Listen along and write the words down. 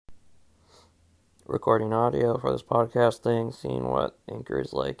recording audio for this podcast thing, seeing what Anchor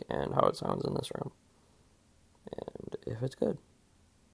is like and how it sounds in this room. And if it's good.